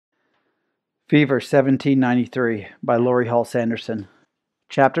Fever 1793 by Laurie Halse.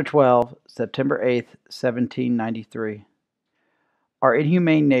 Chapter 12, September 8th, 1793. Our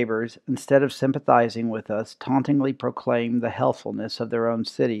inhumane neighbors, instead of sympathizing with us, tauntingly proclaimed the healthfulness of their own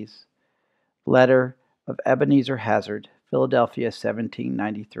cities. Letter of Ebenezer Hazard, Philadelphia,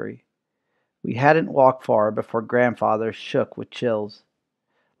 1793. We hadn't walked far before Grandfather shook with chills.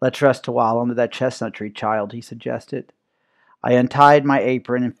 "Let's rest a while under that chestnut tree, child," he suggested. I untied my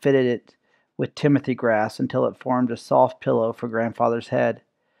apron and fitted it with timothy grass until it formed a soft pillow for Grandfather's head.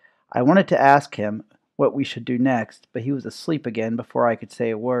 I wanted to ask him what we should do next, but he was asleep again before I could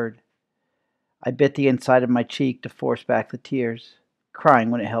say a word. I bit the inside of my cheek to force back the tears. Crying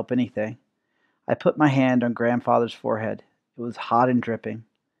wouldn't help anything. I put my hand on Grandfather's forehead. It was hot and dripping.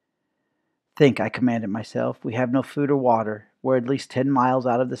 "Think," I commanded myself. "We have no food or water. We're at least 10 miles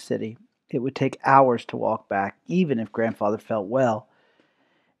out of the city. It would take hours to walk back, even if Grandfather felt well.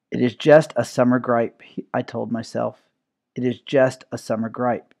 It is just a summer gripe," I told myself. It is just a summer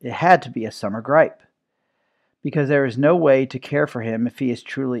gripe. It had to be a summer gripe, because there is no way to care for him if he is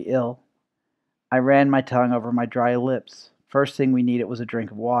truly ill. I ran my tongue over my dry lips. First thing we needed was a drink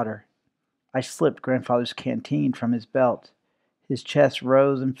of water. I slipped Grandfather's canteen from his belt. His chest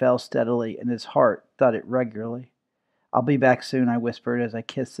rose and fell steadily, and his heart thudded regularly. "I'll be back soon," I whispered as I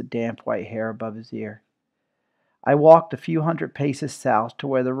kissed the damp white hair above his ear. I walked a few hundred paces south to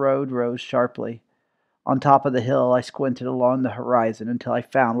where the road rose sharply. On top of the hill, I squinted along the horizon until I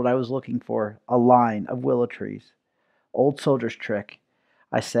found what I was looking for, a line of willow trees. "Old soldier's trick,"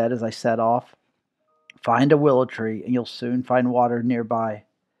 I said as I set off. "Find a willow tree, and you'll soon find water nearby."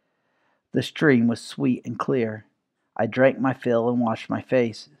 The stream was sweet and clear. I drank my fill and washed my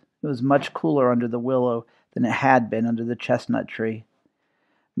face. It was much cooler under the willow than it had been under the chestnut tree.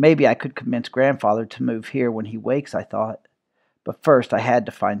 Maybe I could convince Grandfather to move here when he wakes, I thought. But first I had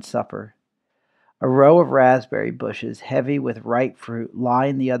to find supper. A row of raspberry bushes, heavy with ripe fruit,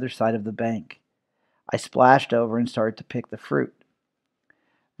 lined the other side of the bank. I splashed over and started to pick the fruit.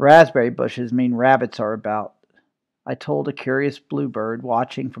 "Raspberry bushes mean rabbits are about," I told a curious bluebird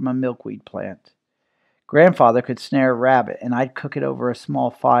watching from a milkweed plant. Grandfather could snare a rabbit, and I'd cook it over a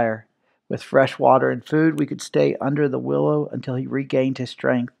small fire. With fresh water and food, we could stay under the willow until he regained his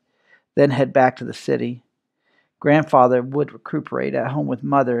strength, then head back to the city. Grandfather would recuperate at home with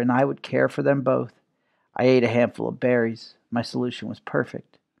Mother, and I would care for them both. I ate a handful of berries. My solution was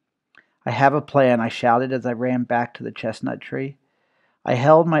perfect. "I have a plan," I shouted as I ran back to the chestnut tree. I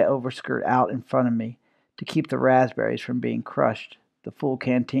held my overskirt out in front of me to keep the raspberries from being crushed. The full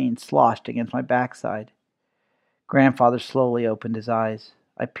canteen sloshed against my backside. Grandfather slowly opened his eyes.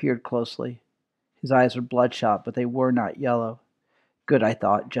 I peered closely. His eyes were bloodshot, but they were not yellow. Good, I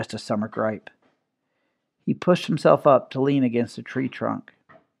thought, just a summer gripe. He pushed himself up to lean against a tree trunk.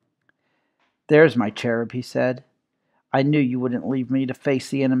 "There's my cherub," he said. "I knew you wouldn't leave me to face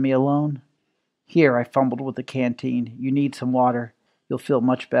the enemy alone. Here," I fumbled with the canteen. "You need some water. You'll feel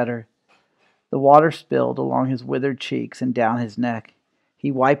much better." The water spilled along his withered cheeks and down his neck. He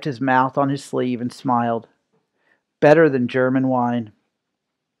wiped his mouth on his sleeve and smiled. "Better than German wine."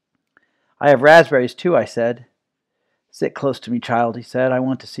 "I have raspberries too," I said. "Sit close to me, child," he said. "I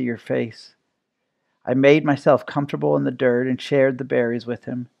want to see your face." I made myself comfortable in the dirt and shared the berries with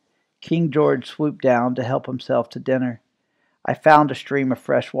him. King George swooped down to help himself to dinner. I found a stream of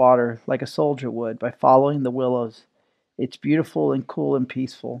fresh water, like a soldier would, by following the willows. It's beautiful and cool and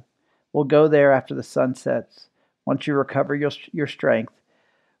peaceful. We'll go there after the sun sets. Once you recover your strength,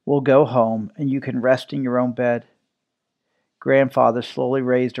 we'll go home, and you can rest in your own bed. Grandfather slowly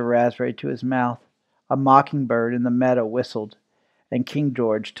raised a raspberry to his mouth. A mockingbird in the meadow whistled, and King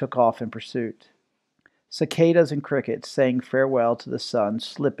George took off in pursuit. Cicadas and crickets sang farewell to the sun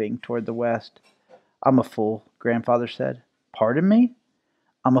slipping toward the west. "I'm a fool," Grandfather said. "Pardon me?"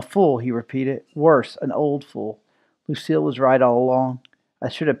 "I'm a fool," he repeated. "Worse, an old fool. Lucille was right all along. I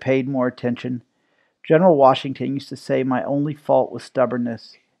should have paid more attention. General Washington used to say my only fault was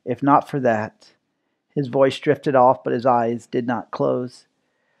stubbornness. If not for that—" His voice drifted off, but his eyes did not close.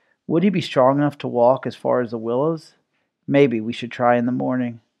 Would he be strong enough to walk as far as the willows? Maybe we should try in the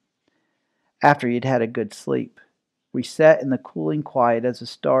morning. After he had had a good sleep, we sat in the cooling quiet as the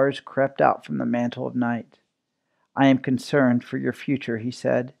stars crept out from the mantle of night. "I am concerned for your future," he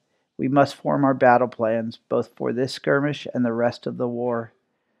said. "We must form our battle plans, both for this skirmish and the rest of the war."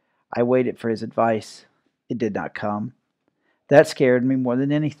 I waited for his advice. It did not come. That scared me more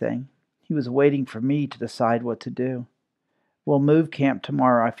than anything. He was waiting for me to decide what to do. "We'll move camp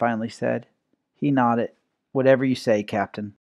tomorrow," I finally said. He nodded. "Whatever you say, Captain."